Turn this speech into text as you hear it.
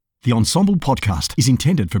The Ensemble podcast is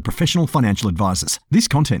intended for professional financial advisors. This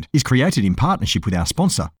content is created in partnership with our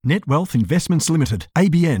sponsor, Net Wealth Investments Limited,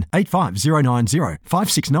 ABN 85090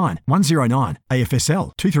 569 109,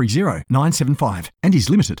 AFSL 230975, and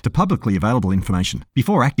is limited to publicly available information.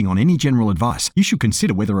 Before acting on any general advice, you should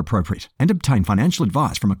consider whether appropriate and obtain financial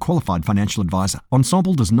advice from a qualified financial advisor.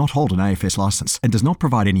 Ensemble does not hold an AFS license and does not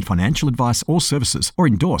provide any financial advice or services or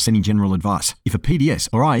endorse any general advice. If a PDS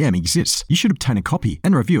or IM exists, you should obtain a copy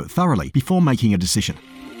and review it thoroughly before making a decision.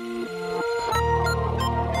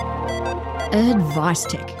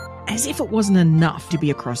 AdviceTech. As if it wasn't enough to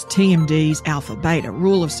be across TMDs, alpha, beta,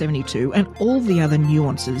 rule of 72, and all the other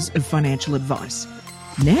nuances of financial advice.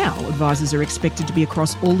 Now, advisors are expected to be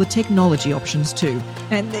across all the technology options too,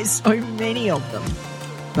 and there's so many of them.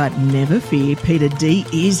 But never fear, Peter D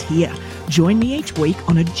is here. Join me each week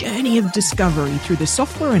on a journey of discovery through the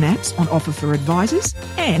software and apps on offer for advisors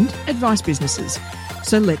and advice businesses.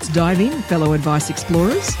 So let's dive in, fellow advice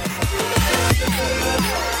explorers.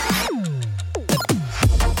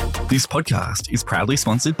 This podcast is proudly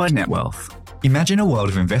sponsored by NetWealth. Imagine a world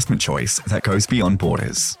of investment choice that goes beyond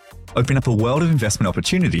borders. Open up a world of investment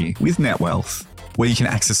opportunity with NetWealth, where you can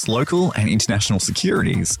access local and international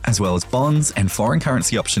securities, as well as bonds and foreign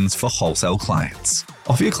currency options for wholesale clients.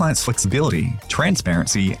 Offer your clients flexibility,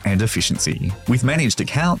 transparency, and efficiency, with managed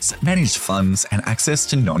accounts, managed funds, and access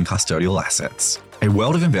to non-custodial assets. A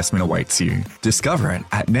world of investment awaits you. Discover it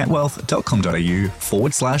at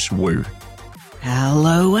netwealth.com.au/woo.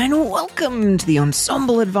 Hello and welcome to the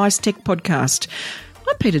Ensemble AdviceTech podcast.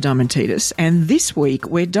 I'm Peter Diamantidis, and this week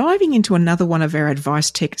we're diving into another one of our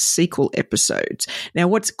AdviceTech sequel episodes. Now,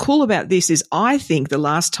 what's cool about this is I think the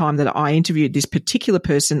last time that I interviewed this particular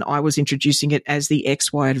person, I was introducing it as the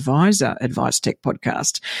XY Advisor AdviceTech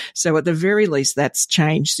podcast. So at the very least, that's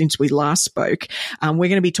changed since we last spoke. We're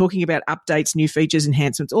going to be talking about updates, new features,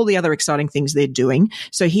 enhancements, all the other exciting things they're doing.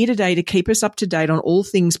 So here today to keep us up to date on all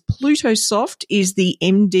things Plutosoft is the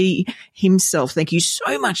MD himself. Thank you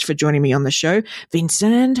so much for joining me on the show, Vincent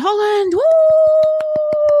Holland. Woo!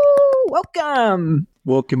 Welcome.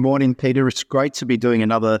 Well, good morning, Peter. It's great to be doing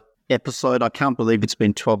another episode. I can't believe it's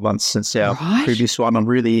been 12 months since our previous one. I'm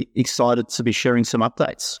really excited to be sharing some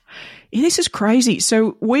updates. Yeah, this is crazy.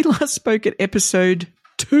 So we last spoke at episode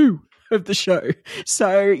 2 of the show.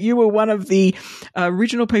 So you were one of the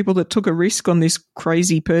original people that took a risk on this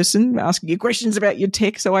crazy person asking you questions about your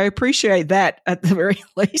tech. So I appreciate that at the very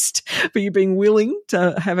least for you being willing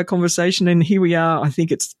to have a conversation. And here we are. I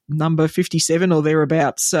think it's number 57 or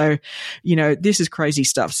thereabouts. So, you know, this is crazy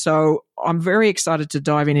stuff. So I'm very excited to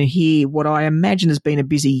dive in and hear what I imagine has been a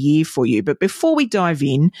busy year for you. But before we dive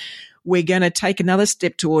in, we're going to take another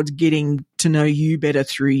step towards getting to know you better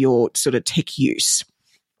through your sort of tech use.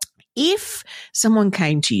 If someone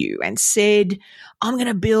came to you and said, I'm going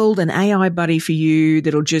to build an AI buddy for you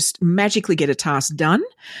that'll just magically get a task done,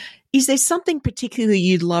 is there something particularly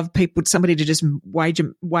you'd love somebody to just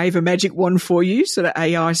wave a magic wand for you, sort of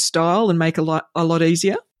AI style, and make a lot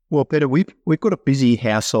easier? Well, Peter, we've got a busy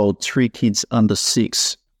household, 3 kids under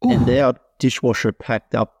 6, and our dishwasher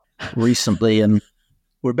packed up recently, and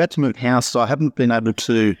we're about to move house, so I haven't been able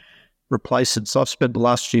to replace it. So I've spent the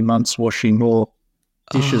last few months washing more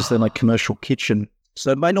dishes than a commercial kitchen.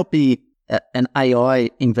 So it may not be an AI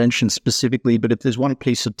invention specifically, but if there's one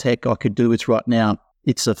piece of tech I could do with right now,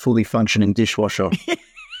 it's a fully functioning dishwasher.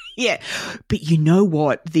 Yeah, but you know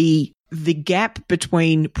what? The gap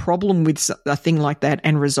between problem with a thing like that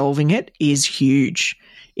and resolving it is huge.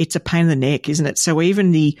 It's a pain in the neck, isn't it? So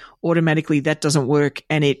even the automatically that doesn't work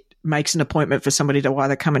and it makes an appointment for somebody to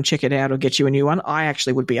either come and check it out or get you a new one, I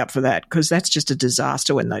actually would be up for that because that's just a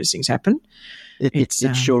disaster when those things happen. It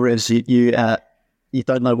sure is. You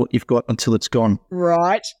don't know what you've got until it's gone.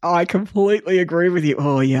 Right. I completely agree with you.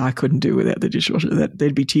 Oh, yeah, I couldn't do without the dishwasher.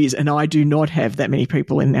 There'd be tears. And I do not have that many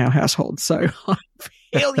people in our household, so I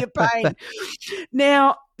feel your pain.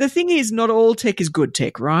 Now, the thing is, not all tech is good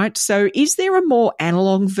tech, right? So is there a more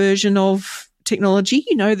analog version of technology,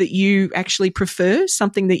 you know, that you actually prefer,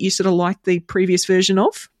 something that you sort of like the previous version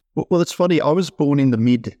of? Well, it's funny. I was born in the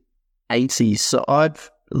mid-'80s, so I've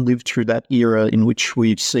lived through that era in which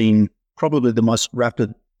we've seen probably the most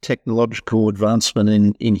rapid technological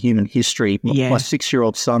advancement in human history. Yeah. My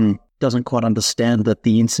 6-year-old son doesn't quite understand that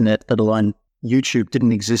the internet, let alone YouTube,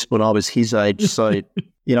 didn't exist when I was his age. So,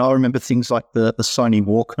 you know, I remember things like the Sony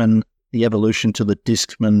Walkman, the evolution to the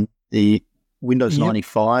Discman, the Windows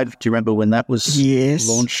 95. Do you remember when that was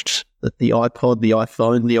launched? The iPod, the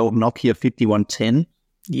iPhone, the old Nokia 5110.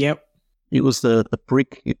 Yep. It was the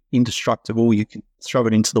brick, indestructible. You could throw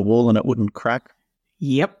it into the wall and it wouldn't crack.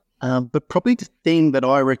 Yep. But probably the thing that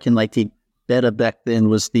I reckon they did better back then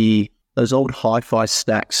was those old hi-fi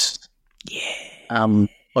stacks. Yeah.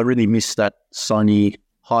 I really miss that Sony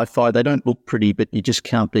hi-fi. They don't look pretty, but you just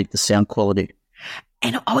can't beat the sound quality.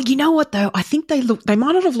 And you know what though? I think they might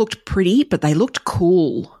not have looked pretty, but they looked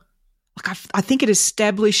cool. Like I think it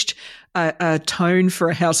established a tone for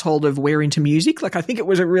a household of we're into music. Like I think it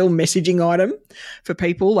was a real messaging item for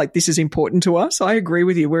people. Like this is important to us. I agree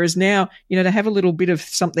with you. Whereas now, to have a little bit of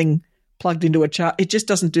something plugged into a chart, it just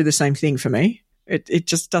doesn't do the same thing for me. It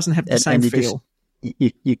just doesn't have the same feel.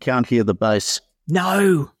 You can't hear the bass.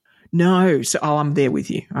 No. So, I'm there with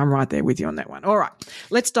you. I'm right there with you on that one. All right.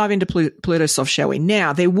 Let's dive into Plutosoft, shall we?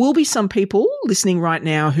 Now, there will be some people listening right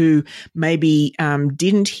now who maybe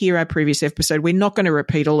didn't hear our previous episode. We're not going to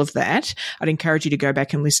repeat all of that. I'd encourage you to go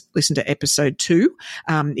back and listen to episode 2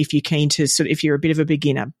 if you're keen to if you're a bit of a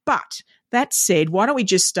beginner. But that said, why don't we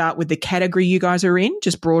just start with the category you guys are in,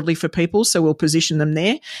 just broadly for people, so we'll position them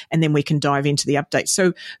there, and then we can dive into the updates.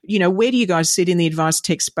 So, where do you guys sit in the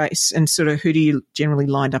AdviceTech space, and sort of who do you generally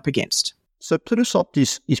lined up against? So Plutosoft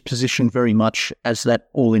is positioned very much as that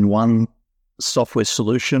all-in-one software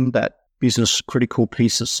solution, that business-critical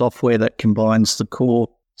piece of software that combines the core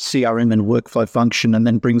CRM and workflow function and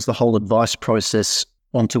then brings the whole advice process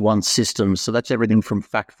onto one system. So that's everything from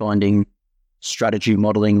fact-finding, strategy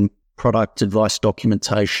modeling, product advice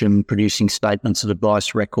documentation, producing statements of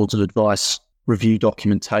advice, records of advice, review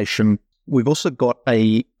documentation. We've also got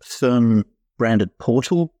a firm-branded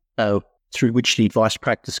portal through which the advice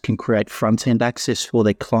practice can create front-end access for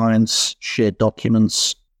their clients, share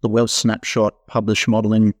documents, the wealth snapshot, publish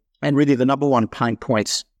modeling. And really the number one pain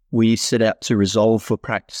points we set out to resolve for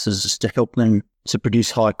practices is to help them to produce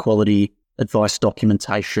high-quality advice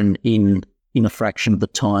documentation in a fraction of the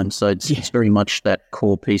time. So it's very much that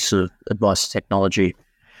core piece of advice technology.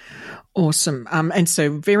 Awesome. And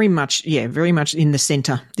so very much in the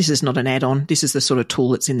center. This is not an add-on. This is the sort of tool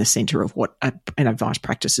that's in the center of what an advice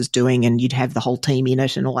practice is doing, and you'd have the whole team in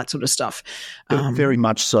it and all that sort of stuff. Very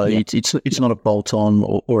much so. Yeah. It's not a bolt-on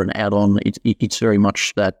or an add-on. It's very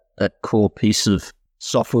much that core piece of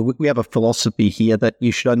software. We have a philosophy here that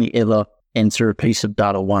you should only ever enter a piece of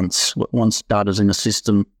data once. Once data's in a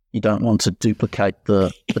system, you don't want to duplicate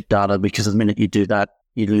the data, because the minute you do that,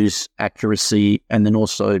 you lose accuracy and then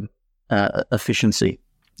also efficiency.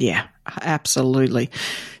 Yeah, absolutely.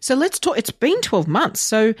 So let's talk. It's been 12 months.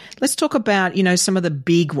 So let's talk about, some of the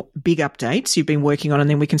big updates you've been working on, and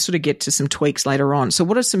then we can sort of get to some tweaks later on. So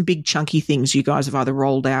what are some big chunky things you guys have either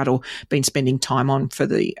rolled out or been spending time on for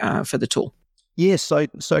the tool? Yeah, so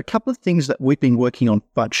a couple of things that we've been working on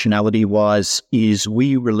functionality-wise is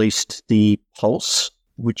we released the Pulse,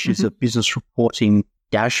 which is a business reporting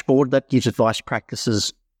dashboard that gives advice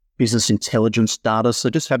practices business intelligence data.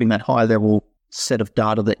 So just having that high-level set of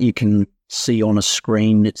data that you can see on a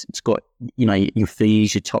screen. It's got, your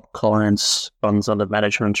fees, your top clients, funds under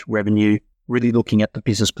management, revenue, really looking at the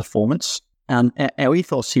business performance. Our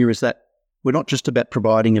ethos here is that we're not just about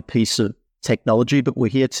providing a piece of technology, but we're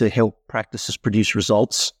here to help practices produce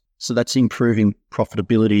results. So that's improving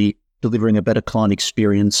profitability, delivering a better client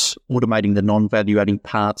experience, automating the non-value-adding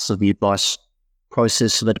parts of the advice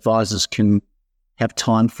process so that advisors can have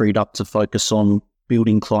time freed up to focus on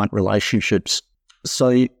building client relationships.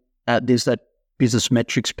 So there's that business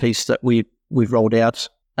metrics piece that we've rolled out.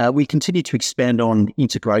 We continue to expand on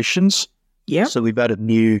integrations. Yeah. So we've added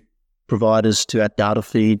new providers to our data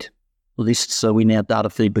feed list. So we now data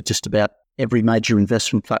feed with just about every major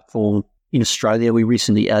investment platform in Australia. We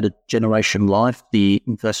recently added Generation Life, the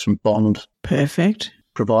investment bond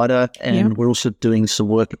provider. And we're also doing some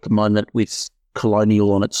work at the moment with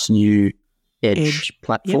Colonial on its new Edge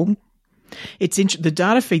platform. Yep. It's the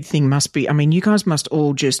data feed thing must be, you guys must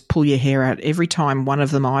all just pull your hair out every time one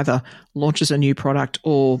of them either launches a new product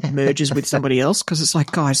or merges with somebody else, because it's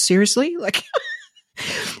like, guys, seriously?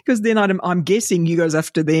 Because then I'm guessing you guys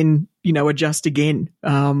have to then, adjust again,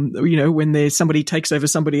 when there's somebody takes over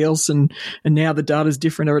somebody else and now the data's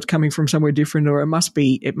different, or it's coming from somewhere different, or it must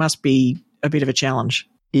be a bit of a challenge.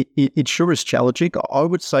 It sure is challenging. I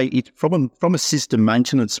would say from a system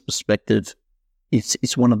maintenance perspective,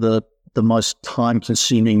 it's one of the most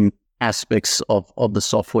time-consuming aspects of the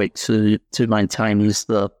software to maintain is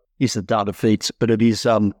the data feeds. But it is,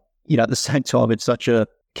 at the same time, it's such a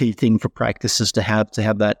key thing for practices to have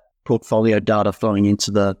that portfolio data flowing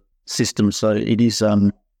into the system. So it is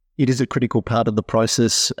a critical part of the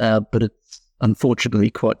process, but it's unfortunately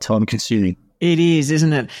quite time-consuming. It is,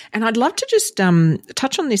 isn't it? And I'd love to just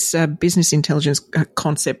touch on this business intelligence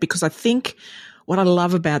concept, because I think what I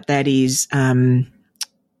love about that is,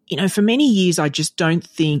 for many years, I just don't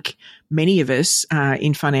think many of us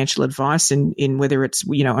in financial advice and in whether it's,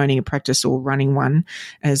 owning a practice or running one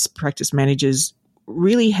as practice managers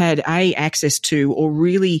really had access to or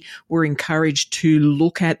really were encouraged to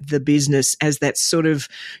look at the business as that sort of,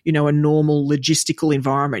 a normal logistical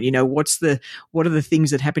environment. What are the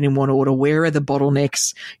things that happen in one order? Where are the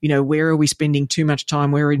bottlenecks? Where are we spending too much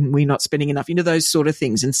time? Where are we not spending enough? Those sort of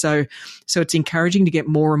things. And so it's encouraging to get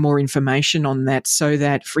more and more information on that so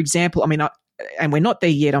that, for example, and we're not there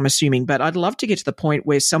yet, I'm assuming, but I'd love to get to the point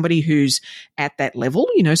where somebody who's at that level,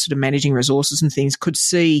 sort of managing resources and things could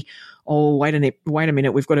see, oh, wait a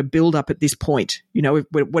minute, we've got to build up at this point.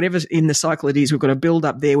 Whatever's in the cycle it is, we've got to build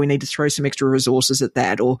up there. We need to throw some extra resources at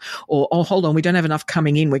that. Or oh, hold on, we don't have enough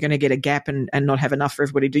coming in. We're going to get a gap and not have enough for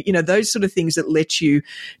everybody to do. Those sort of things that let you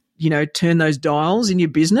turn those dials in your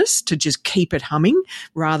business to just keep it humming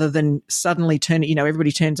rather than suddenly turn it,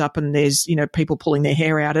 everybody turns up and there's, people pulling their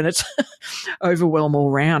hair out and it's overwhelm all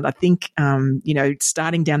round. I think,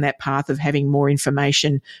 starting down that path of having more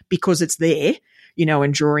information because it's there,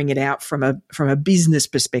 and drawing it out from a business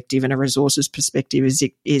perspective and a resources perspective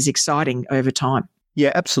is exciting over time.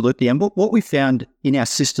 Yeah, absolutely. And what we found in our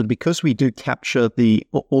system, because we do capture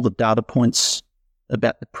all the data points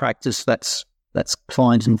about the practice, that's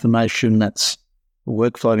client information, that's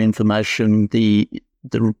workflow information, the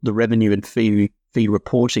revenue and fee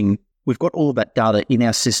reporting. We've got all of that data in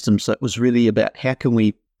our system, so it was really about how can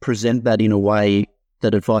we present that in a way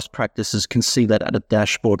that advice practices can see that at a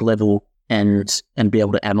dashboard level and be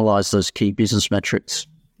able to analyse those key business metrics.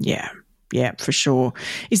 Yeah, for sure.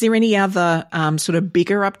 Is there any other sort of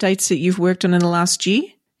bigger updates that you've worked on in the last year?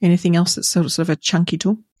 Anything else that's sort of a chunky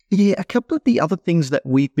tool? Yeah, a couple of the other things that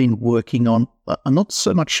we've been working on are not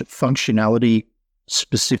so much functionality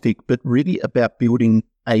specific, but really about building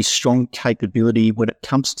a strong capability when it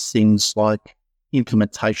comes to things like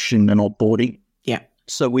implementation and onboarding. Yeah.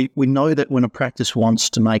 So we know that when a practice wants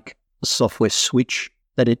to make a software switch,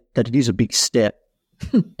 that it is a big step.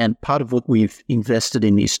 And part of what we've invested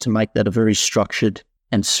in is to make that a very structured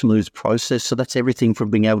and smooth process. So that's everything from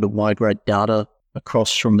being able to migrate data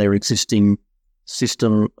across from their existing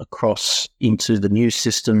system across into the new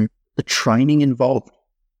system, the training involved.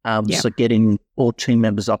 So getting all team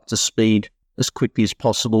members up to speed as quickly as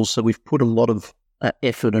possible. So we've put a lot of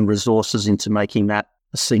effort and resources into making that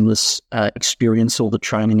a seamless experience, all the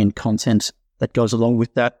training and content that goes along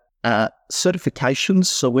with that. Certifications.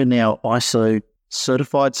 So we're now ISO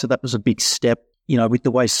certified. So that was a big step, with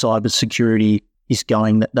the way cybersecurity is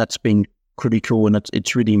going, that's been critical. And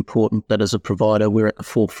it's really important that as a provider, we're at the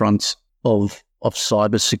forefront of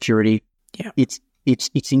cybersecurity. Yeah.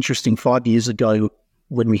 It's interesting. 5 years ago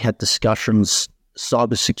when we had discussions,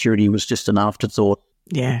 cybersecurity was just an afterthought.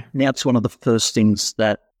 Yeah. Now it's one of the first things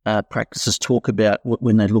that practices talk about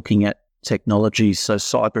when they're looking at technology. So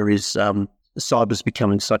cyber's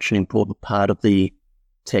becoming such an important part of the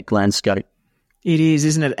tech landscape. It is,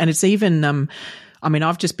 isn't it? And it's even,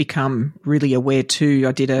 I've just become really aware too.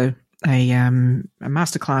 I did a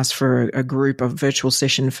masterclass for a group, a virtual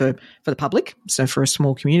session for the public, so for a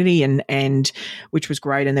small community, and which was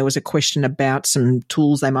great. And there was a question about some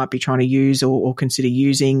tools they might be trying to use or consider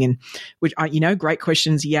using, and which great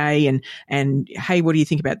questions, yay, and hey, what do you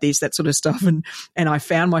think about this, that sort of stuff, and I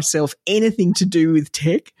found myself anything to do with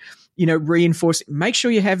tech. Reinforce, make sure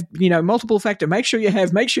you have, multiple factor, make sure you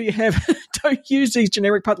have, don't use these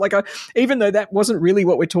generic parts. Even though that wasn't really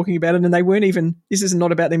what we're talking about, and they weren't even, this is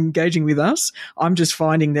not about them engaging with us. I'm just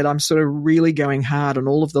finding that I'm sort of really going hard on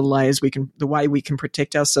all of the layers the way we can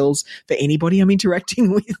protect ourselves for anybody I'm interacting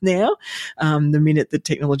with now, the minute the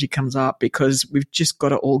technology comes up, because we've just got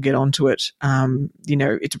to all get onto it.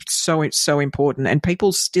 It's so important, and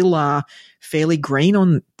people still are fairly green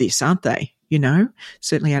on this, aren't they?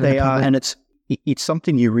 Certainly out of the public. They are, and it's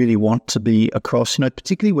something you really want to be across,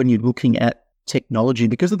 particularly when you're looking at technology,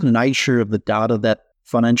 because of the nature of the data that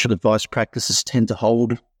financial advice practices tend to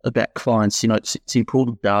hold about clients. It's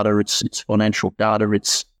important data, it's financial data,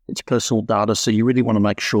 it's personal data. So you really want to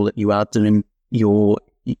make sure that you are doing your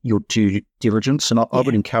due diligence. And I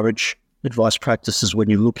would encourage advice practices, when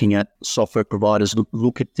you're looking at software providers,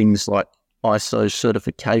 look at things like ISO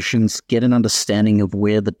certifications, get an understanding of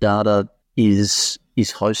where the data is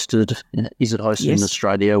hosted. Is it hosted in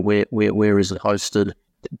Australia? Where is it hosted?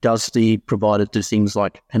 Does the provider do things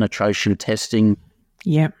like penetration testing?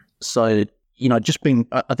 Yeah. So,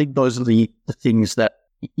 I think those are the things that,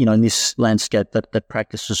 in this landscape that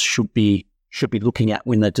practices should be looking at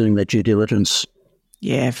when they're doing their due diligence.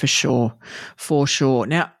 Yeah, for sure. For sure.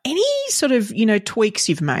 Now, any sort of, tweaks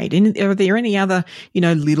you've made? And are there any other,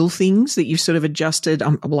 little things that you've sort of adjusted?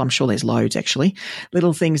 I'm sure there's loads actually.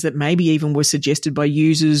 Little things that maybe even were suggested by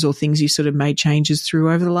users or things you sort of made changes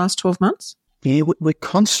through over the last 12 months? Yeah, we're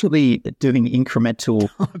constantly doing incremental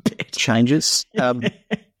changes.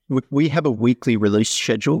 We have a weekly release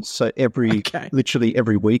schedule. So literally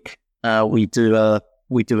every week, we do a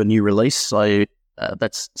new release. So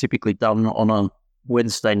that's typically done on a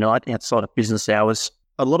Wednesday night outside of business hours.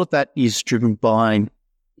 A lot of that is driven by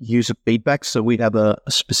user feedback. So we have a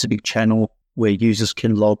specific channel where users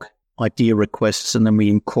can log idea requests, and then we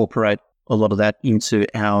incorporate a lot of that into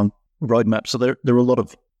our roadmap. So there are a lot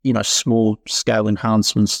of, small scale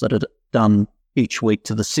enhancements that are done each week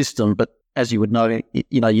to the system. But as you would know,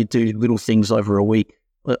 you do little things over a week,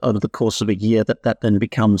 over the course of a year, that then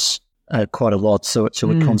becomes quite a lot. So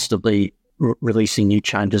we're constantly releasing new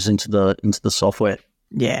changes into the software.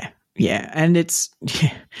 Yeah. And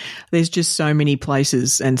there's just so many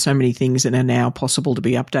places and so many things that are now possible to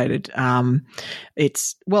be updated.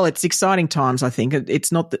 It's exciting times, I think.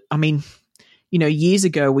 It's not that, years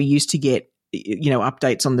ago we used to get,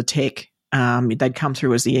 updates on the tech. They'd come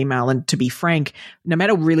through as the email. And to be frank, no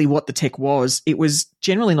matter really what the tech was, it was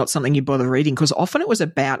generally not something you bother reading, because often it was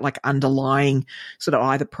about like underlying sort of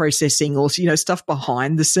either processing or, stuff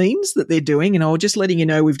behind the scenes that they're doing. And just letting you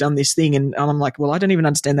know we've done this thing. And I'm like, well, I don't even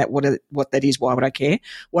understand that, what that is. Why would I care?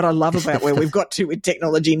 What I love about where we've got to with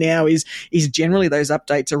technology now is generally those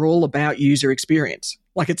updates are all about user experience.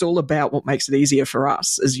 Like it's all about what makes it easier for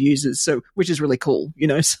us as users. So, which is really cool,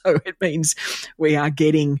 so it means we are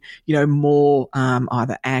getting, more,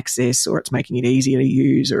 either access, or it's making it easier to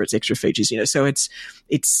use, or it's extra features, so it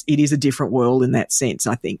is a different world in that sense,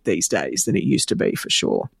 I think, these days than it used to be, for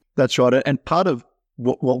sure. That's right. And part of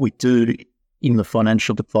what we do in the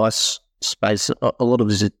financial advice space, a lot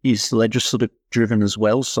of it is legislative driven as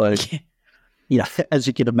well. So, as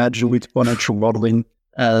you can imagine with financial modeling,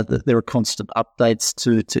 there are constant updates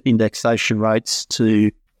to indexation rates,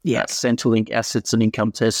 to Centrelink assets and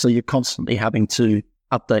income tests. So you're constantly having to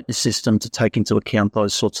update the system to take into account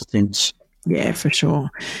those sorts of things. Yeah, for sure.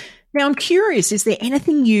 Now, I'm curious, is there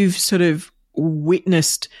anything you've sort of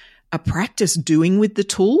witnessed a practice doing with the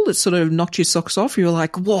tool that sort of knocked your socks off? You were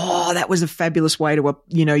like, whoa, that was a fabulous way to,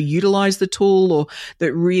 utilize the tool, or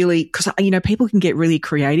that really, because, people can get really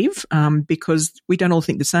creative because we don't all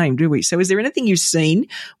think the same, do we? So is there anything you've seen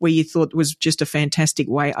where you thought was just a fantastic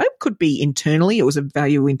way? It could be internally, it was a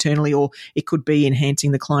value internally, or it could be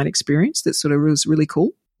enhancing the client experience that sort of was really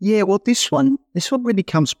cool? Yeah, well, this one really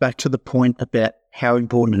comes back to the point about how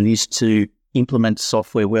important it is to implement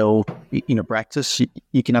software well in a practice.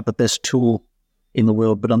 You can have the best tool in the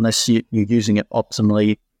world, but unless you're using it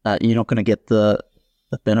optimally, you're not going to get the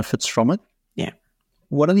benefits from it. Yeah.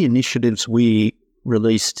 One of the initiatives we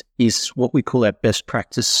released is what we call our best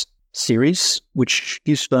practice series, which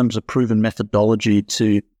gives firms a proven methodology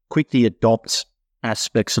to quickly adopt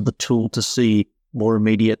aspects of the tool to see more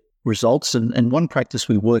immediate results. And one practice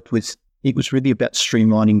we worked with, it was really about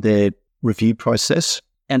streamlining their review process.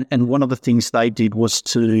 And one of the things they did was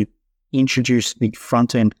to introduce the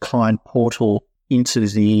front-end client portal into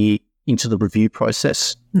the review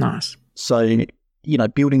process. Nice. So,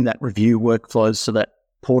 building that review workflow so that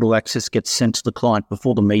portal access gets sent to the client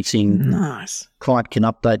before the meeting. Nice. Client can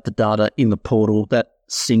update the data in the portal. That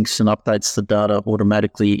syncs and updates the data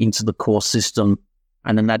automatically into the core system.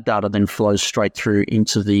 And then that data then flows straight through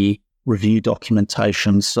into the review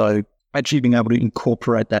documentation. So actually being able to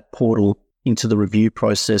incorporate that portal into the review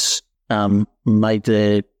process made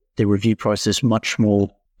their review process much more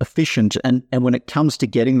efficient. And when it comes to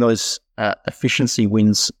getting those efficiency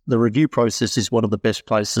wins, the review process is one of the best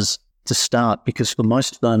places to start, because for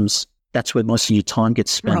most firms, that's where most of your time gets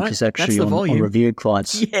spent, right. Is actually on review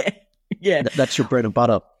clients. Yeah. That's your bread and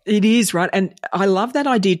butter. It is, right? And I love that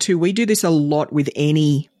idea too. We do this a lot with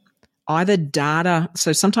either data.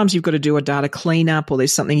 So sometimes you've got to do a data cleanup, or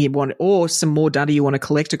there's something you want, or some more data you want to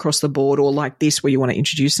collect across the board, or like this where you want to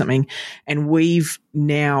introduce something. And we've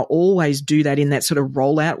now always do that in that sort of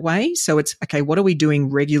rollout way. So it's, okay, what are we doing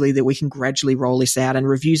regularly that we can gradually roll this out? And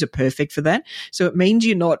reviews are perfect for that. So it means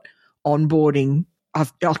you're not onboarding a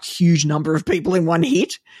huge number of people in one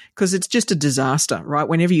hit, because it's just a disaster, right?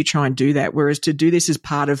 Whenever you try and do that, whereas to do this as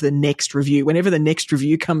part of the next review, whenever the next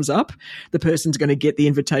review comes up, the person's going to get the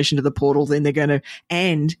invitation to the portal, then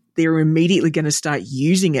they're immediately going to start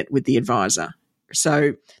using it with the advisor.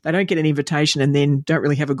 So they don't get an invitation and then don't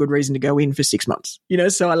really have a good reason to go in for 6 months,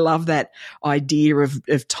 So I love that idea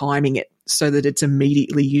of timing it so that it's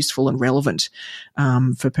immediately useful and relevant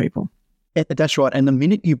for people. That's right. And the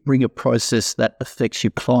minute you bring a process that affects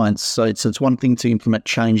your clients, so it's one thing to implement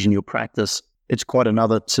change in your practice. It's quite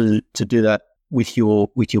another to do that with your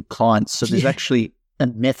clients. So there's actually a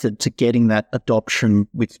method to getting that adoption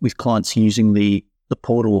with clients using the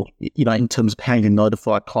portal, in terms of how you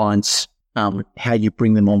notify clients, how you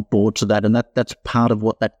bring them on board to that. And that's part of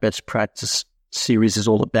what that best practice series is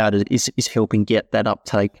all about, is helping get that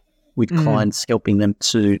uptake with clients, helping them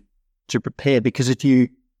to prepare. Because if you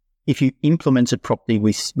implement it properly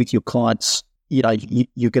with your clients,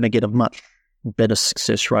 you're going to get a much better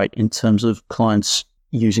success rate in terms of clients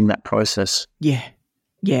using that process. Yeah.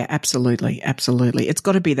 Yeah, absolutely. Absolutely. It's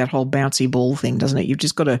got to be that whole bouncy ball thing, doesn't it? You've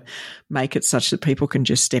just got to make it such that people can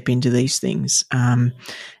just step into these things. And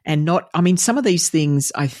some of these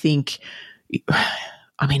things, I think,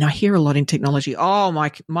 I hear a lot in technology,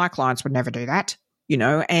 my clients would never do that,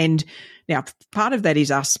 and now part of that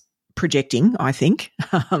is us projecting, I think,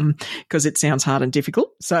 because it sounds hard and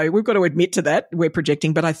difficult. So we've got to admit to that, we're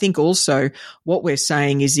projecting. But I think also what we're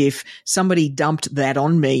saying is if somebody dumped that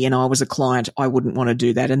on me and I was a client, I wouldn't want to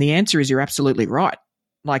do that. And the answer is you're absolutely right.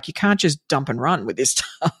 Like, you can't just dump and run with this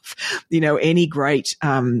stuff. Any great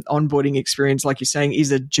onboarding experience, like you're saying,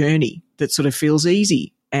 is a journey that sort of feels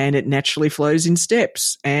easy and it naturally flows in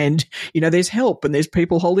steps. And, there's help and there's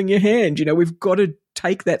people holding your hand. We've got to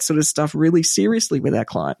take that sort of stuff really seriously with our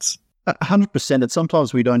clients. 100%. And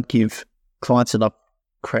sometimes we don't give clients enough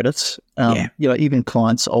credits. Even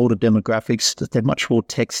clients, older demographics, they're much more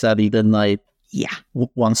tech savvy than they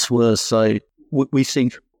once were. So we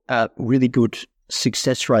see really good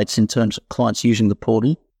success rates in terms of clients using the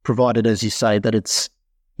portal, provided, as you say, that it's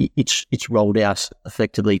rolled out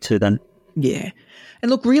effectively to them. Yeah. And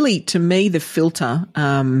look, really, to me, the filter,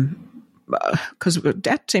 because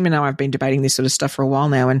that team and I have been debating this sort of stuff for a while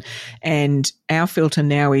now, and our filter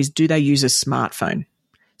now is, do they use a smartphone?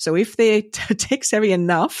 So if they're tech savvy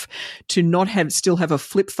enough to still have a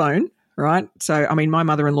flip phone, right? So, my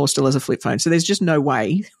mother-in-law still has a flip phone, so there's just no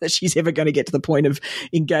way that she's ever going to get to the point of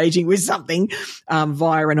engaging with something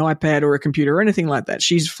via an iPad or a computer or anything like that.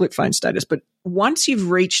 She's flip phone status. But once you've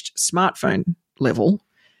reached smartphone level,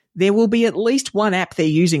 there will be at least one app they're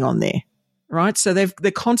using on there, right? So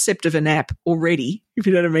the concept of an app already, if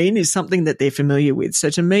you know what I mean, is something that they're familiar with. So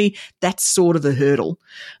to me, that's sort of the hurdle.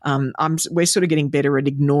 We're sort of getting better at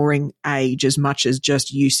ignoring age as much as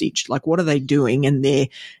just usage. Like, what are they doing? And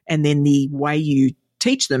then the way you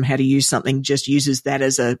teach them how to use something just uses that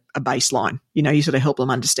as a baseline. You sort of help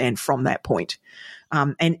them understand from that point.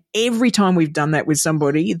 And every time we've done that with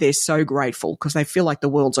somebody, they're so grateful because they feel like the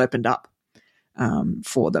world's opened up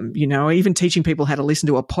for them. Even teaching people how to listen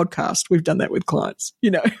to a podcast, we've done that with clients,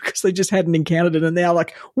 because they just hadn't encountered it, and now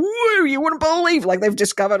like, woo, you wouldn't believe, like, they've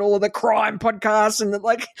discovered all of the crime podcasts, and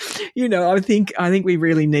I think we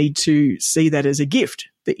really need to see that as a gift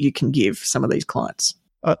that you can give some of these clients.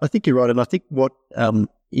 I think you're right, and I think what going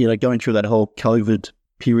through that whole COVID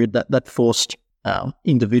period, that forced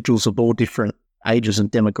individuals of all different ages and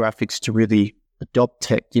demographics to really adopt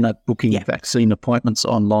tech. Booking vaccine appointments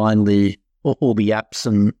online, all the apps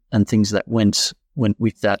and things that went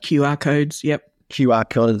with that. QR codes, yep. QR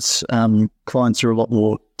codes. Clients are a lot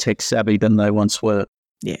more tech savvy than they once were.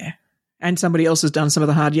 Yeah. And somebody else has done some of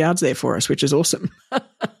the hard yards there for us, which is awesome.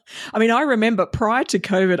 I remember prior to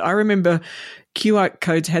COVID, QR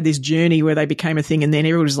codes had this journey where they became a thing, and then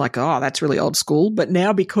everyone was like, oh, that's really old school. But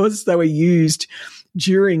now, because they were used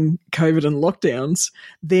during COVID and lockdowns,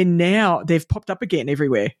 they've popped up again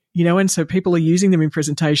everywhere, and so people are using them in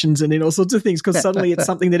presentations and in all sorts of ththings because suddenly it's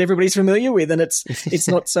something that everybody's familiar with, and it's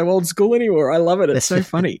not so old school anymore. I love it. It's so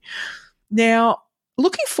funny. Now,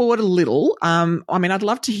 looking forward a little, I'd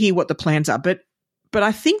love to hear what the plans are, but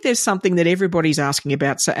I think there's something that everybody's asking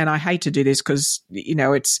about. So, and I hate to do this because,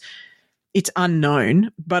 it's unknown,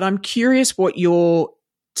 but I'm curious what your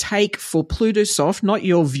take for Plutosoft, not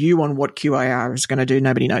your view on what QAR is going to do,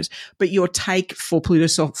 nobody knows, but your take for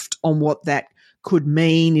Plutosoft on what that could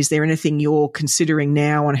mean. Is there anything you're considering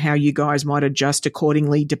now on how you guys might adjust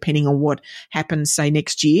accordingly depending on what happens, say,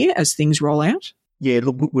 next year as things roll out? Yeah,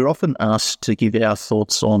 look, we're often asked to give our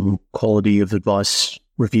thoughts on quality of advice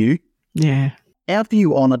review. Yeah. Our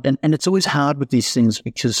view on it, and it's always hard with these things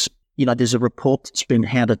because, there's a report that's been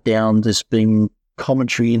handed down, there's been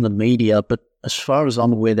commentary in the media, but as far as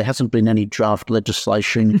I'm aware, there hasn't been any draft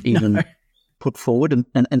legislation even put forward.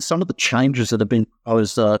 And some of the changes that have been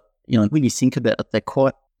proposed are, when you think about it,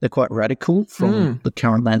 they're quite radical from the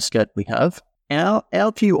current landscape we have.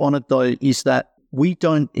 Our view on it, though, is that we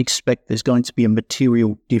don't expect there's going to be a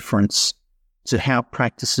material difference to how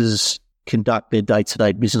practices conduct their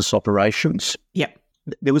day-to-day business operations. Yep.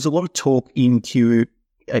 There was a lot of talk in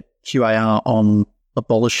a QAR on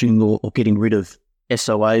abolishing or getting rid of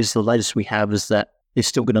SOAs. The latest we have is that there's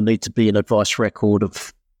still going to need to be an advice record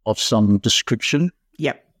of some description.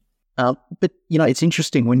 Yep. But, it's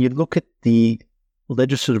interesting when you look at the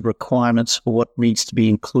legislative requirements for what needs to be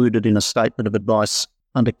included in a statement of advice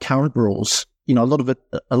under current rules. A lot of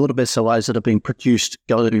SOAs that are being produced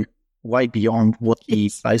go way beyond what the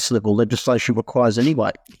base level legislation requires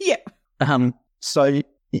anyway. Yeah. So,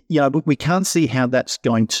 we can't see how that's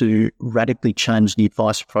going to radically change the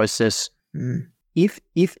advice process. Mm.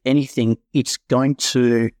 If anything, it's going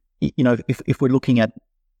to, if we're looking at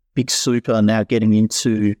big super now getting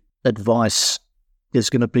into advice, there's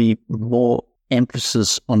going to be more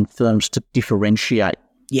emphasis on firms to differentiate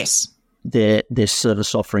Yes. their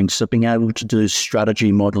service offerings. So being able to do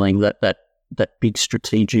strategy modeling, that big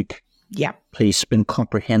strategic Yeah. piece, been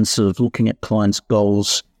comprehensive, looking at clients'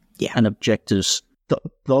 goals Yeah. and objectives.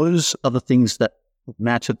 Those are the things that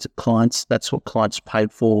matter to clients. That's what clients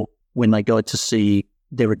paid for when they go to see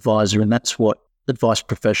their advisor, and that's what advice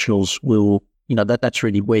professionals will, that's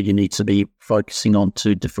really where you need to be focusing on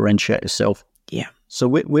to differentiate yourself. Yeah. So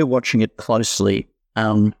we're watching it closely.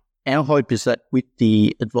 Our hope is that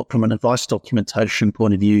from an advice documentation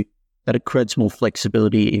point of view, that it creates more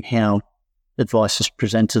flexibility in how advice is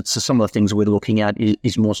presented. So some of the things we're looking at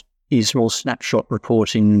is more snapshot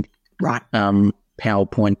reporting, Right.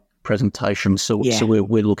 PowerPoint presentations. So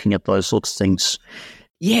we're looking at those sorts of things.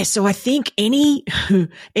 Yeah, so I think any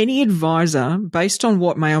advisor, based on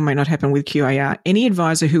what may or may not happen with QAR, any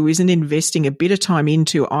advisor who isn't investing a bit of time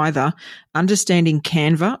into either understanding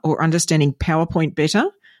Canva or understanding PowerPoint better,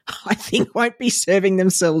 I think won't be serving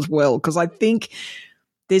themselves well, because I think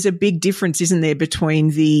there's a big difference, isn't there,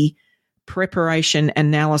 between the preparation,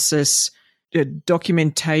 analysis,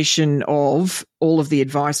 documentation of all of the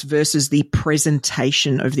advice versus the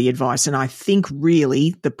presentation of the advice. And I think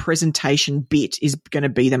really the presentation bit is going to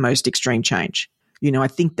be the most extreme change. I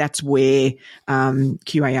think that's where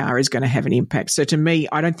QAR is going to have an impact. So to me,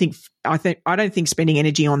 I don't think spending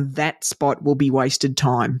energy on that spot will be wasted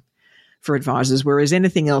time for advisors. Whereas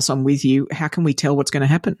anything else, I'm with you. How can we tell what's going to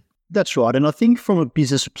happen? That's right. And I think from a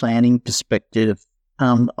business planning perspective,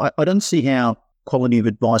 I don't see how quality of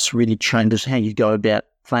advice really changes how you go about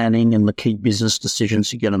planning and the key business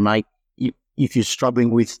decisions you're going to make. If you're struggling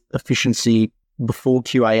with efficiency before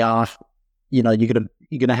QAR, you're going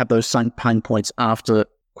to have those same pain points after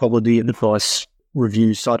quality of advice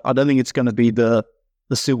review. So I don't think it's going to be the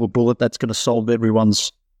silver bullet that's going to solve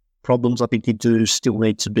everyone's problems. I think you do still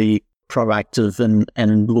need to be proactive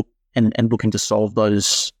and looking to solve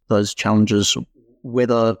those challenges,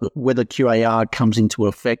 whether QAR comes into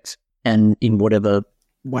effect and in whatever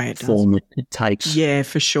way form it takes. Yeah,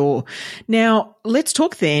 for sure. Now, let's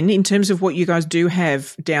talk then in terms of what you guys do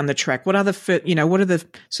have down the track. What are the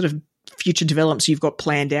sort of future developments you've got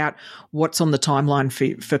planned out? What's on the timeline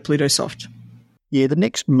for Plutosoft? Yeah, the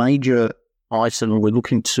next major item we're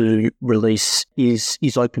looking to release is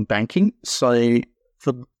open banking. So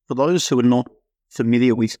for those who are not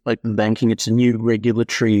familiar with open banking, it's a new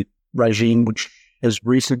regulatory regime which has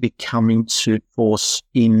recently come into force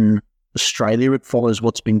in Australia. It follows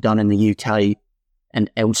what's been done in the UK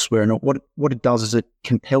and elsewhere. And what it does is it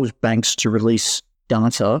compels banks to release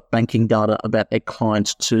banking data about their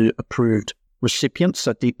clients to approved recipients.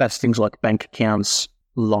 So that's things like bank accounts,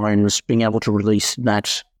 loans, being able to release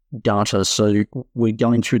that data. So we're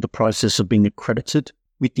going through the process of being accredited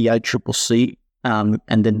with the ACCC, and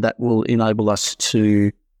then that will enable us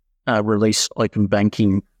to release open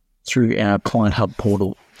banking through our Client Hub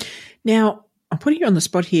portal. Now, I'm putting you on the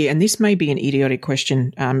spot here, and this may be an idiotic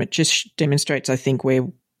question. It just demonstrates, I think, where,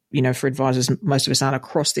 for advisors, most of us aren't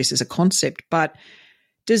across this as a concept. But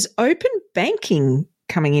does open banking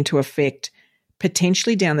coming into effect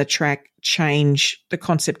potentially down the track change the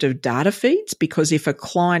concept of data feeds? Because if a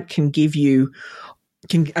client can give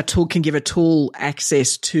a tool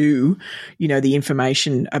access to, the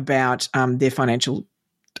information about their financial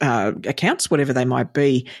accounts, whatever they might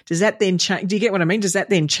be, does that then change? Do you get what I mean? Does that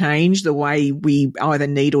then change the way we either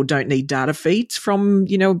need or don't need data feeds from,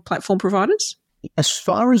 platform providers? As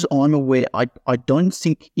far as I'm aware, I don't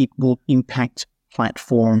think it will impact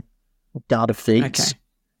platform data feeds. Okay.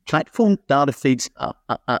 Platform data feeds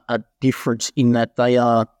are different in that they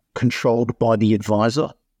are controlled by the advisor.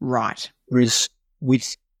 Right. Whereas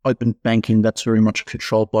with open banking, that's very much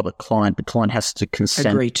controlled by the client. The client has to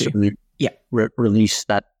consent to release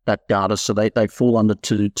that data. So they fall under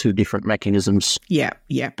two different mechanisms. Yeah.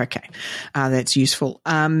 Okay. That's useful.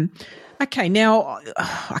 Okay. Now,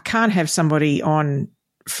 I can't have somebody on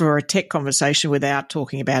for a tech conversation without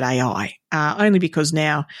talking about AI, only because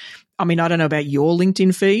now I mean, I don't know about your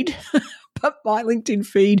LinkedIn feed, but my LinkedIn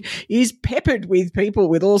feed is peppered with people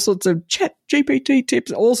with all sorts of chat GPT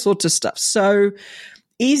tips, all sorts of stuff. So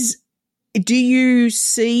do you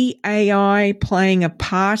see AI playing a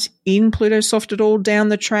part in Plutosoft at all down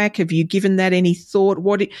the track? Have you given that any thought?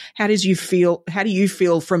 How do you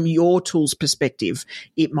feel from your tool's perspective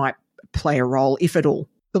it might play a role, if at all?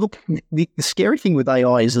 Look, the scary thing with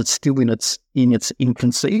AI is it's still in its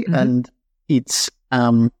infancy, and it's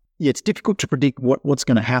it's difficult to predict what's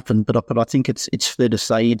going to happen. But I think it's fair to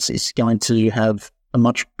say it's going to have a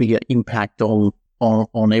much bigger impact on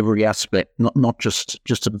every aspect, not just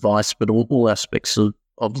advice, but all aspects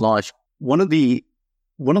of life. One of the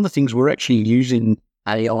things we're actually using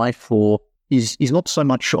AI for is not so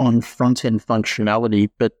much on front end functionality,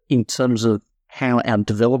 but in terms of how our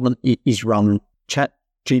development is run. Chat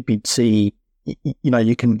GPT,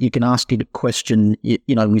 you can ask it a question,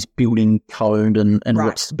 with building code and right.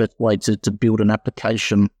 What's the best way to build an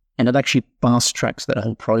application, and it actually fast tracks that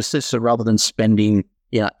whole process. So rather than spending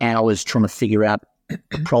hours trying to figure out a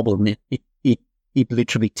problem, it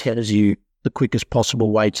literally tells you the quickest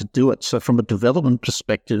possible way to do it. So from a development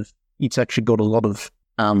perspective, it's actually got a lot of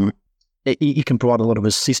it can provide a lot of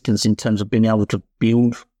assistance in terms of being able to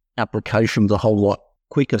build applications a whole lot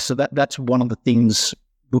quicker. So that's one of the things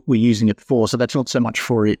we're using it for. So that's not so much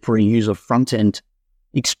for a user front end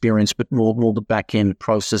experience, but more the back end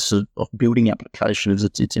process of building applications.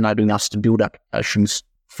 It's enabling us to build applications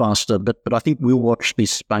faster. But I think we'll watch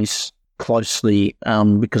this space closely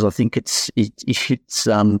because I think it's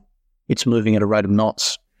moving at a rate of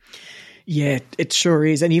knots. Yeah, it sure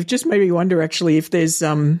is. And you've just made me wonder actually if there's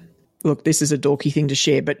look, this is a dorky thing to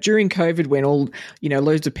share, but during COVID when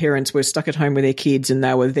loads of parents were stuck at home with their kids and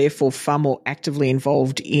they were therefore far more actively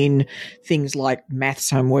involved in things like maths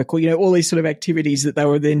homework or, all these sort of activities that they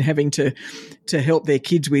were then having to help their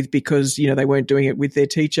kids with because, they weren't doing it with their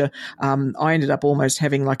teacher. I ended up almost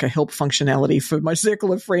having like a help functionality for my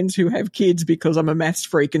circle of friends who have kids because I'm a maths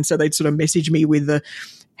freak. And so they'd sort of message me with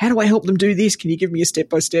how do I help them do this? Can you give me a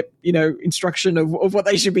step-by-step, instruction of what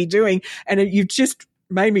they should be doing? And you've just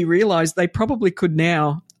made me realize they probably could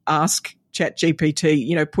now ask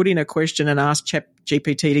ChatGPT, put in a question and ask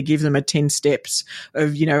ChatGPT to give them a 10 steps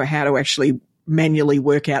of, how to actually manually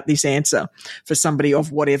work out this answer for somebody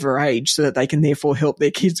of whatever age so that they can therefore help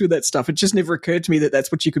their kids with that stuff. It just never occurred to me that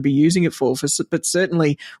that's what you could be using it for. But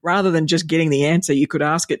certainly rather than just getting the answer, you could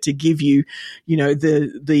ask it to give you,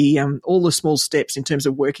 the all the small steps in terms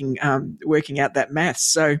of working out that maths.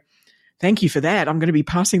 So thank you for that. I'm going to be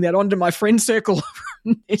passing that on to my friend circle.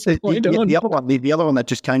 The other one that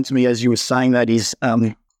just came to me as you were saying that is,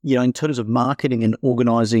 in terms of marketing and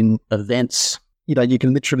organising events, you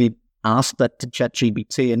can literally ask that to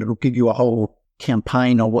ChatGPT and it'll give you a whole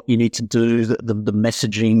campaign on what you need to do, the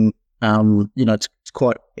messaging. It's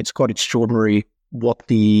quite extraordinary what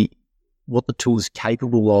the tool is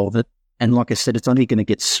capable of. And like I said, it's only going to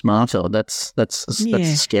get smarter. That's a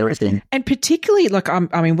scary thing. And particularly,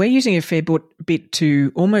 we're using a fair bit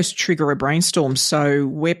to almost trigger a brainstorm. So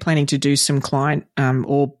we're planning to do some client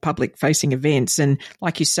or public-facing events. And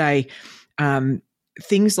like you say,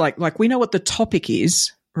 things like we know what the topic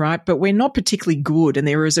is, right? But we're not particularly good. And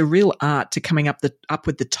there is a real art to coming up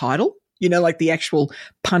with the title. Like the actual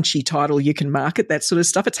punchy title you can market, that sort of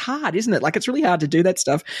stuff. It's hard, isn't it? It's really hard to do that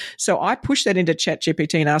stuff. So I push that into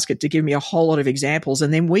ChatGPT and ask it to give me a whole lot of examples.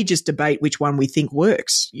 And then we just debate which one we think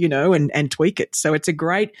works, and tweak it. So it's a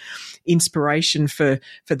great inspiration for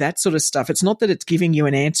that sort of stuff. It's not that it's giving you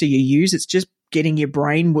an answer you use. It's just getting your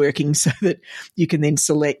brain working so that you can then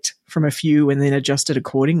select from a few and then adjust it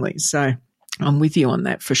accordingly. So I'm with you on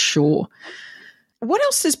that for sure. What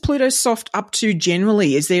else is Plutosoft up to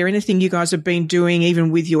generally? Is there anything you guys have been doing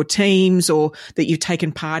even with your teams or that you've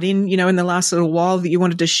taken part in, in the last little while that you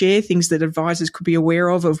wanted to share, things that advisors could be aware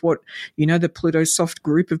of what, the Plutosoft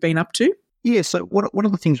group have been up to? Yeah, so one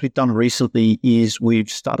of the things we've done recently is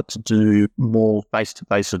we've started to do more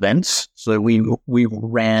face-to-face events. So we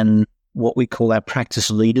ran what we call our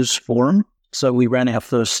Practice Leaders Forum. So we ran our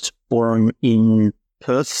first forum in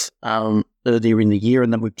Perth earlier in the year,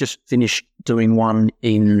 and then we've just finished doing one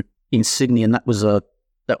in Sydney, and that was a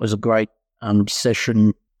great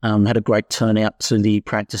session. Had a great turnout to the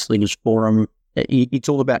Practice Leaders Forum. It's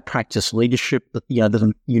all about practice leadership, the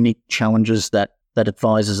unique challenges that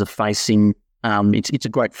advisors are facing. It's a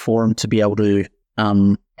great forum to be able to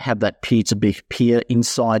have that peer-to-peer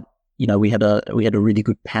insight. We had a really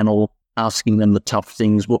good panel asking them the tough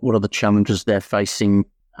things. What are the challenges they're facing?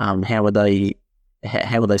 How are they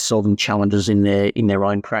solving challenges in their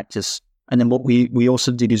own practice? And then what we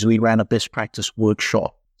also did is we ran a best practice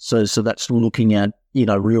workshop. So that's looking at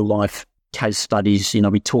real life case studies.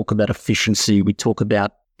 We talk about efficiency. We talk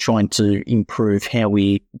about trying to improve how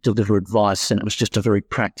we deliver advice. And it was just a very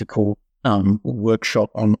practical workshop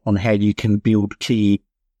on how you can build key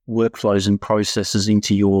workflows and processes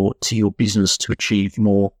into your business to achieve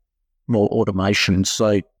more automation.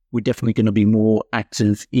 So we're definitely going to be more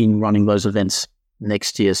active in running those events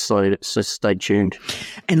next year. So stay tuned.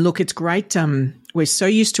 And look, it's great. We're so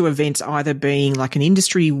used to events either being like an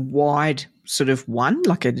industry-wide sort of one,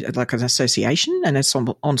 like an association, and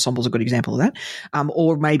ensemble's a good example of that,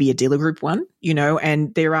 or maybe a dealer group one,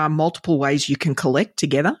 and there are multiple ways you can collect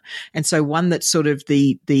together. And so one that's sort of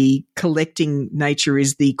the collecting nature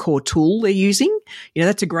is the core tool they're using.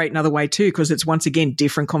 That's a great another way too, because it's once again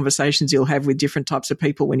different conversations you'll have with different types of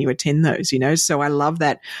people when you attend those, So I love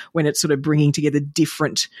that when it's sort of bringing together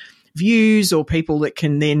different views or people that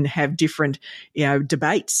can then have different,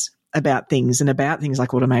 debates about things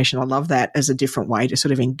like automation. I love that as a different way to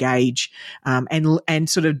sort of engage and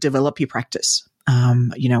sort of develop your practice,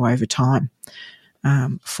 over time,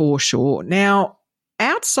 for sure. Now,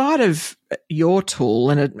 outside of your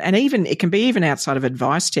tool and even it can be even outside of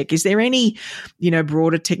AdviceTech, is there any,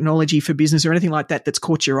 broader technology for business or anything like that that's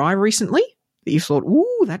caught your eye recently that you thought,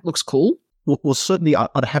 ooh, that looks cool? Well, certainly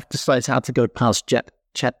I'd have to say it's hard to go past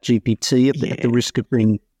ChatGPT at the risk of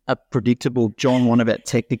being predictable. John, one of our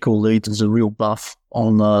technical leads, is a real buff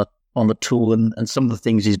on the tool, and some of the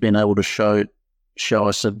things he's been able to show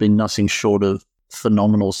us have been nothing short of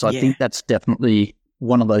phenomenal. So I think that's definitely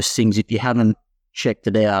one of those things. If you haven't checked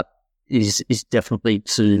it out, is definitely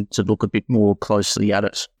to look a bit more closely at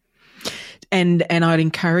it. And I'd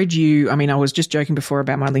encourage you, I was just joking before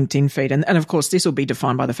about my LinkedIn feed, and of course this will be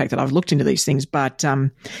defined by the fact that I've looked into these things, but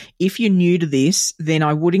if you're new to this, then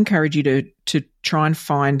I would encourage you to try and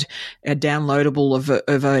find a downloadable of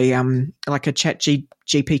a like a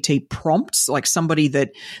ChatGPT prompts, like somebody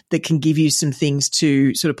that can give you some things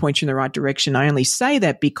to sort of point you in the right direction. I only say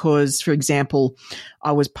that because, for example,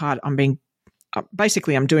 I'm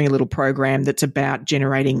doing a little program that's about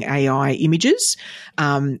generating AI images,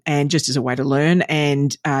 and just as a way to learn.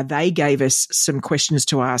 And they gave us some questions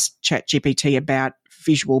to ask ChatGPT about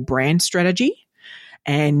visual brand strategy,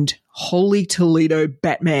 and holy Toledo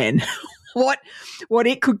Batman. What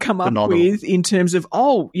it could come up with in terms of,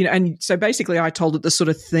 and so basically I told it the sort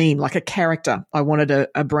of theme, like a character I wanted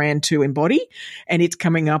a brand to embody, and it's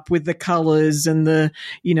coming up with the colors and the,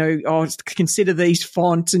 consider these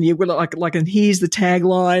fonts, and you've got and here's the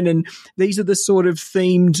tagline, and these are the sort of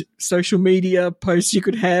themed social media posts you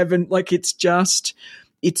could have, and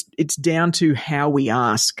it's down to how we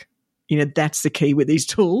ask. That's the key with these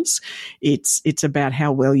tools. It's about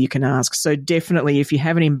how well you can ask. So definitely, if you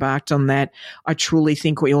haven't embarked on that, I truly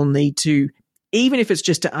think we all need to, even if it's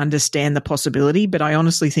just to understand the possibility, but I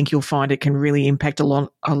honestly think you'll find it can really impact along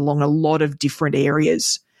a lot of different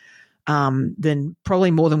areas, than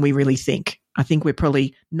probably more than we really think. I think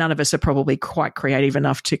none of us are probably quite creative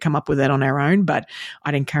enough to come up with that on our own, but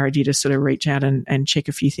I'd encourage you to sort of reach out and check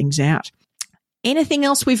a few things out. Anything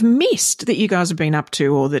else we've missed that you guys have been up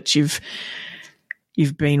to or that you've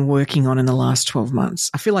been working on in the last 12 months?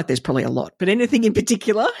 I feel like there's probably a lot, but anything in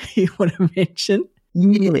particular you want to mention?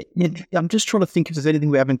 Yeah. I'm just trying to think if there's anything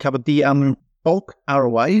we haven't covered. The bulk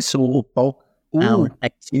ROAs or bulk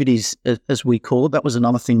activities, as we call it, that was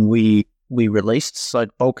another thing we released. So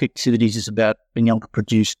bulk activities is about being able to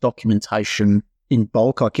produce documentation in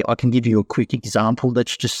bulk. I can give you a quick example.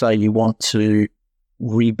 Let's just say you want to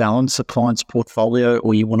rebalance a client's portfolio,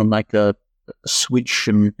 or you want to make a switch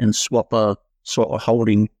and swap a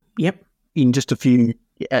holding. Yep. In just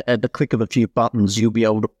at the click of a few buttons, you'll be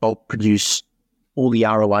able to bulk produce all the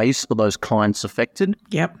ROAs for those clients affected.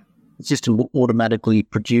 Yep. The system will automatically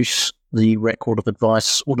produce the record of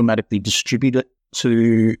advice, automatically distribute it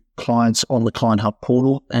to clients on the Client Hub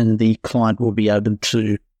portal, and the client will be able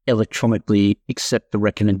to electronically accept the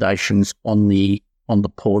recommendations on the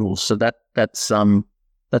portal. So that's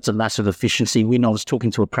a massive efficiency. I was talking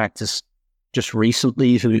to a practice just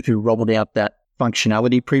recently who rolled out that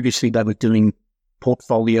functionality. Previously, they were doing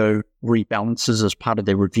portfolio rebalances as part of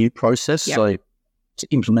their review process. Yep. So to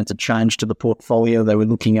implement a change to the portfolio, they were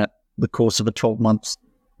looking at the course of a 12-month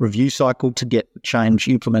review cycle to get the change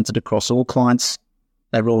implemented across all clients.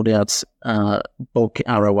 They rolled out bulk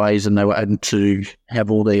ROAs, and they were able to have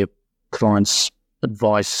all their clients'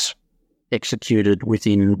 advice executed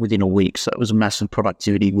within a week. So it was a massive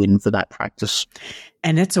productivity win for that practice.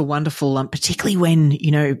 And that's a wonderful, particularly when,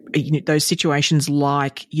 those situations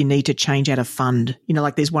like you need to change out a fund,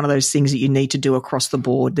 like there's one of those things that you need to do across the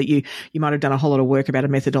board that you might have done a whole lot of work about a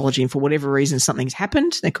methodology and for whatever reason something's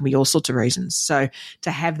happened. There can be all sorts of reasons. So to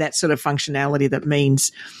have that sort of functionality that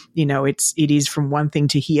means, it is from one thing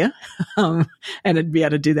to here, and to be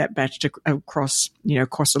able to do that batch across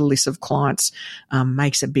a list of clients,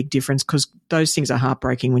 makes a big difference, because those things are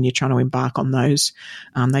heartbreaking when you're trying to embark on those.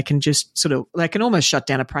 They can almost shut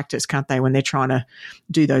down a practice, can't they, when they're trying to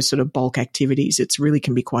do those sort of bulk activities? It really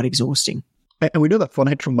can be quite exhausting. And we know that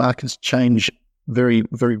financial markets change very,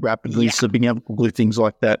 very rapidly. Yeah. So being able to do things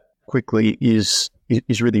like that quickly is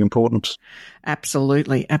really important.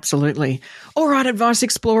 Absolutely, absolutely. All right, Advice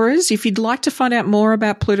Explorers, if you'd like to find out more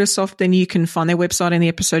about Plutosoft, then you can find their website in the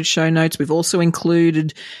episode show notes. We've also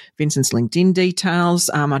included Vincent's LinkedIn details.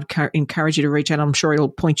 I'd encourage you to reach out. I'm sure it'll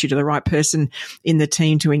point you to the right person in the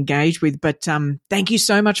team to engage with. But thank you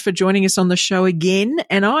so much for joining us on the show again.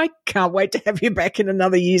 And I can't wait to have you back in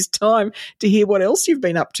another year's time to hear what else you've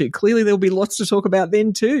been up to. Clearly, there'll be lots to talk about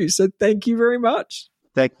then too. So thank you very much.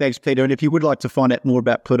 Thanks, Peter. And if you would like to find out more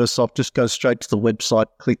about Plutosoft, just go straight to the website,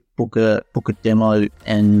 click book a demo,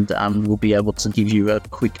 and we'll be able to give you a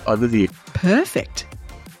quick overview. Perfect.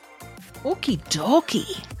 Okie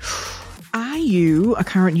dokie. Are you a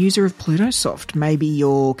current user of Plutosoft? Maybe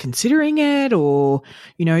you're considering it, or,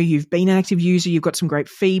 you've been an active user, you've got some great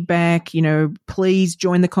feedback. Please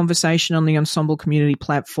join the conversation on the Ensemble community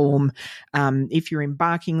platform. If you're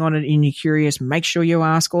embarking on it and you're curious, make sure you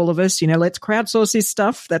ask all of us. Let's crowdsource this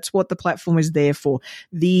stuff. That's what the platform is there for.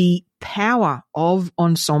 The power of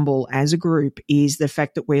Ensemble as a group is the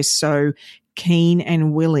fact that we're so keen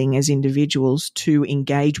and willing as individuals to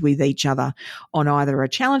engage with each other on either a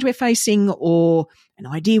challenge we're facing, or an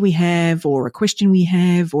idea we have, or a question we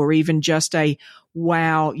have, or even just a,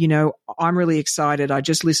 wow, I'm really excited. I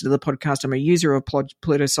just listened to the podcast. I'm a user of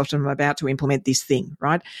Plutosoft and I'm about to implement this thing,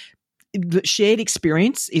 right? The shared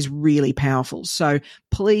experience is really powerful. So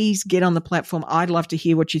please get on the platform. I'd love to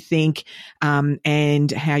hear what you think,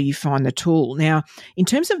 and how you find the tool. Now, in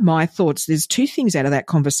terms of my thoughts, there's two things out of that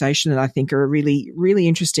conversation that I think are really, really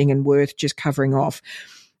interesting and worth just covering off.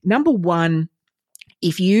 Number one,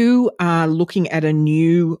 if you are looking at a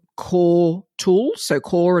new core tool, so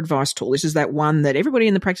core advice tool, this is that one that everybody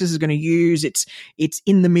in the practice is going to use. It's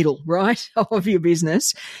in the middle, right, of your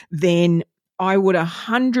business. Then I would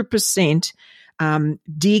 100%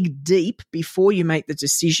 dig deep before you make the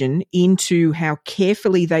decision into how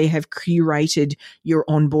carefully they have curated your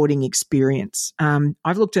onboarding experience.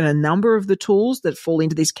 I've looked at a number of the tools that fall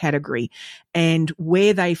into this category, and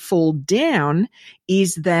where they fall down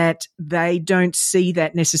is that they don't see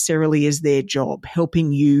that necessarily as their job,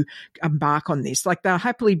 helping you embark on this. Like, they'll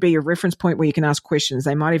happily be a reference point where you can ask questions.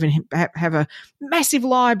 They might even have a massive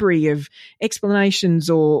library of explanations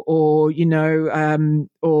or blogs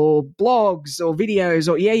or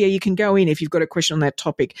videos, or you can go in if you've got a question on that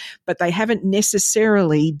topic, but they haven't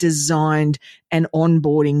necessarily designed an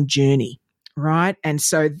onboarding journey. Right. And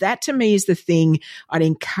so that to me is the thing I'd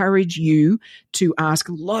encourage you to ask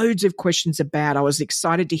loads of questions about. I was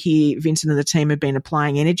excited to hear Vincent and the team have been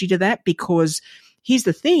applying energy to that, because here's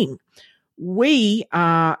the thing. We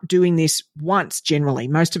are doing this once generally.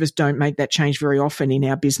 Most of us don't make that change very often in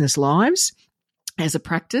our business lives. As a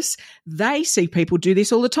practice, they see people do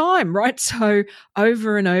this all the time, right? So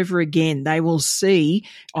over and over again, they will see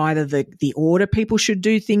either the order people should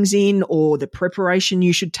do things in, or the preparation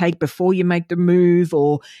you should take before you make the move,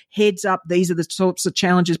 or heads up, these are the sorts of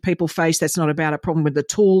challenges people face. That's not about a problem with the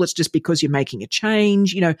tool. It's just because you're making a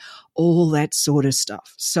change, all that sort of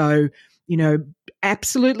stuff. So,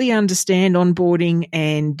 absolutely understand onboarding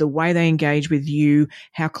and the way they engage with you,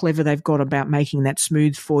 how clever they've got about making that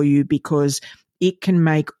smooth for you, because it can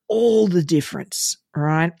make all the difference,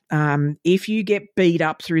 right? If you get beat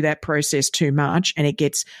up through that process too much and it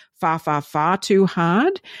gets far, far, far too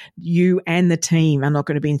hard, you and the team are not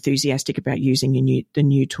going to be enthusiastic about using the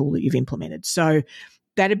new tool that you've implemented. So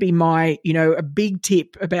that'd be my, a big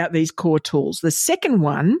tip about these core tools. The second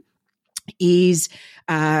one is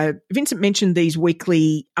Vincent mentioned these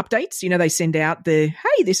weekly updates. They send out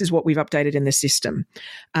hey, this is what we've updated in the system.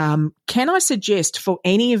 Can I suggest for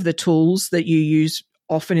any of the tools that you use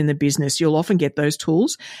often in the business, you'll often get those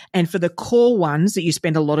tools. And for the core ones that you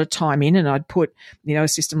spend a lot of time in, and I'd put, a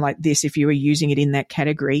system like this, if you were using it in that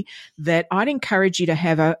category, that I'd encourage you to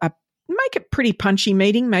have make it pretty punchy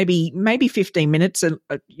meeting, maybe 15 minutes,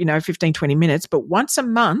 15, 20 minutes, but once a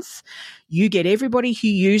month, you get everybody who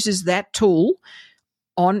uses that tool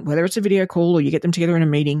on, whether it's a video call or you get them together in a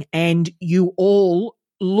meeting, and you all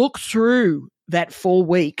look through that 4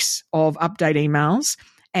 weeks of update emails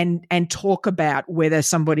and talk about whether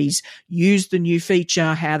somebody's used the new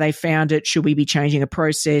feature, how they found it, should we be changing a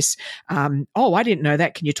process? Oh, I didn't know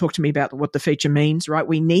that. Can you talk to me about what the feature means, right?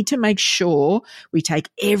 We need to make sure we take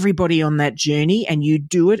everybody on that journey and you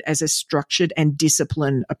do it as a structured and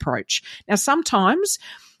disciplined approach. Now, sometimes,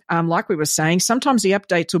 like we were saying, sometimes the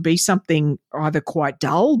updates will be something either quite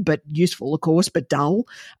dull, but useful, of course, but dull.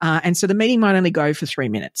 And so the meeting might only go for 3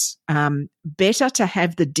 minutes. Better to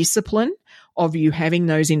have the discipline of you having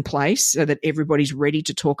those in place so that everybody's ready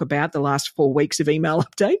to talk about the last 4 weeks of email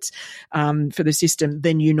updates for the system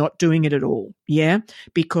than you not doing it at all. Yeah.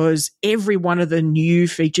 Because every one of the new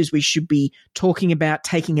features we should be talking about,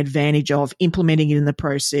 taking advantage of, implementing it in the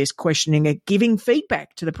process, questioning it, giving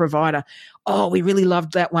feedback to the provider. Oh, we really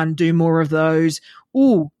loved that one. Do more of those.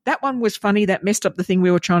 Ooh, that one was funny. That messed up the thing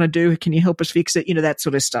we were trying to do. Can you help us fix it? That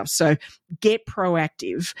sort of stuff. So get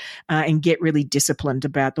proactive and get really disciplined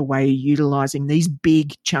about the way you're utilizing these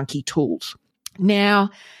big, chunky tools.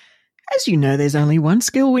 Now, as you know, there's only one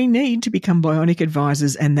skill we need to become bionic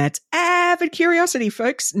advisors, and that's avid curiosity,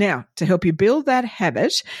 folks. Now, to help you build that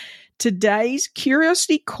habit, today's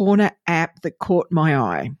Curiosity Corner app that caught my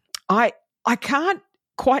eye. I can't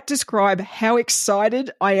quite describe how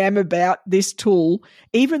excited I am about this tool,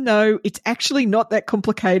 even though it's actually not that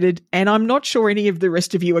complicated, and I'm not sure any of the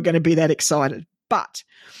rest of you are going to be that excited. But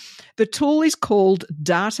the tool is called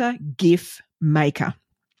Data GIF Maker.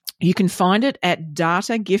 You can find it at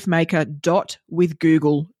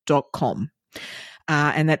datagifmaker.withgoogle.com.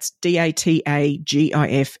 And that's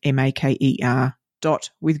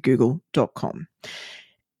datagifmaker.withgoogle.com.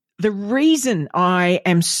 The reason I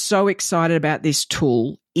am so excited about this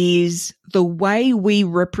tool is the way we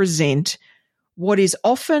represent what is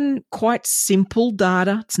often quite simple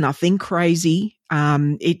data. It's nothing crazy.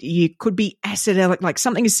 You could be like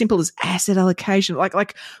something as simple as asset allocation,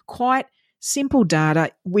 like quite simple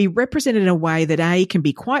data. We represent it in a way that can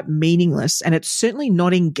be quite meaningless, and it's certainly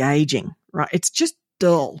not engaging, right? It's just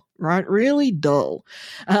dull, right? Really dull.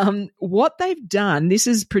 What they've done, this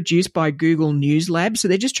is produced by Google News Lab, so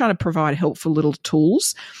they're just trying to provide helpful little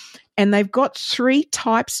tools. And they've got 3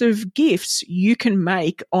 types of GIFs you can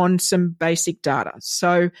make on some basic data.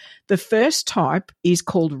 So the first type is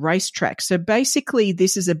called racetrack. So basically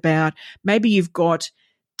this is about maybe you've got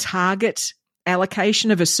target allocation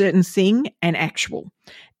of a certain thing and actual.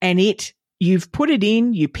 And you've put it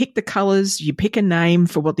in, you pick the colors, you pick a name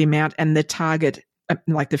for what the amount and the target,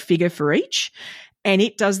 like the figure for each. And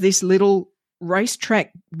it does this little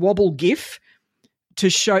racetrack wobble GIF to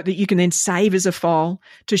show that you can then save as a file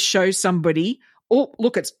to show somebody, oh,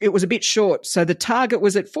 look, it was a bit short. So the target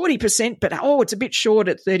was at 40%, but it's a bit short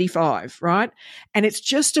at 35, right? And it's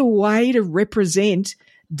just a way to represent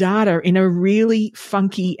data in a really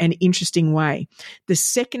funky and interesting way. The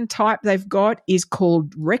second type they've got is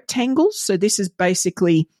called rectangles. So this is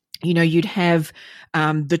basically, you'd have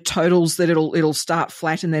the totals that it'll start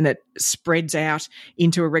flat and then it spreads out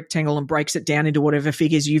into a rectangle and breaks it down into whatever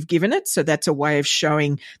figures you've given it. So that's a way of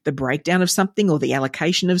showing the breakdown of something or the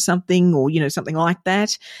allocation of something or, something like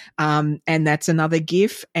that. And that's another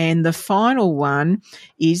GIF. And the final one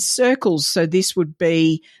is circles. So this would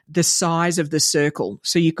be the size of the circle.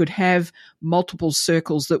 So you could have multiple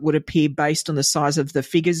circles that would appear based on the size of the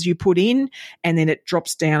figures you put in, and then it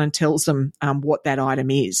drops down and tells them what that item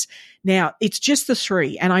is. Now, it's just the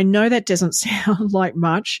 3, and I know that doesn't sound like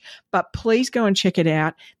much, but please go and check it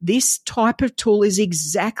out. This type of tool is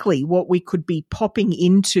exactly what we could be popping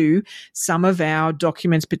into some of our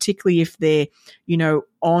documents, particularly if they're,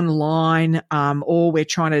 online, or we're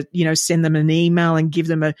trying to, send them an email and give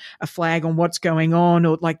them a flag on what's going on,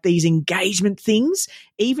 or like these engagement things,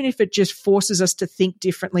 even if it just forces us to think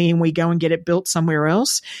differently and we go and get it built somewhere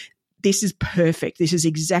else. This is perfect. This is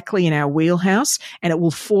exactly in our wheelhouse, and it will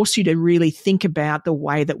force you to really think about the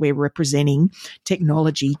way that we're representing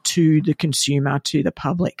technology to the consumer, to the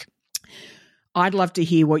public. I'd love to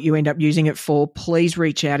hear what you end up using it for. Please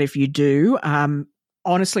reach out if you do.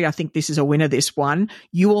 Honestly, I think this is a winner, this one.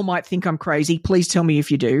 You all might think I'm crazy. Please tell me if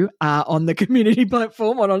you do on the community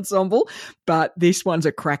platform on Ensemble. But this one's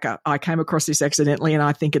a cracker. I came across this accidentally and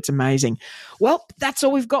I think it's amazing. Well, that's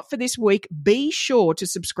all we've got for this week. Be sure to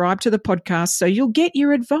subscribe to the podcast so you'll get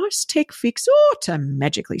your AdviceTech fix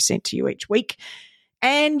magically sent to you each week.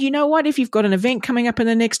 And you know what? If you've got an event coming up in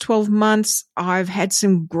the next 12 months, I've had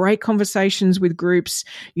some great conversations with groups,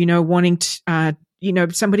 wanting to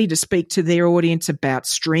somebody to speak to their audience about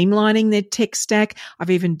streamlining their tech stack.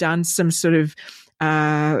 I've even done some sort of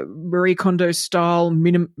Marie Kondo style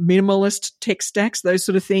minimalist tech stacks, those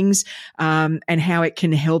sort of things, and how it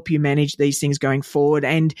can help you manage these things going forward,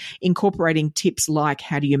 and incorporating tips like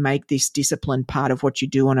how do you make this discipline part of what you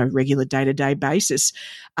do on a regular day-to-day basis.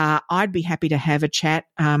 I'd be happy to have a chat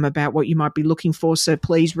about what you might be looking for, so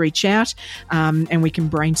please reach out and we can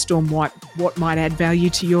brainstorm what might add value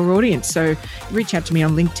to your audience. So reach out to me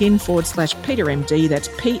on LinkedIn /PeterMD, that's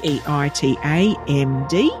PEITAMD.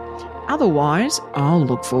 Otherwise, I'll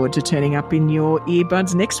look forward to turning up in your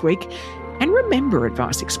earbuds next week. And remember,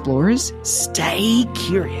 Advice Explorers, stay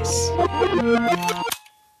curious.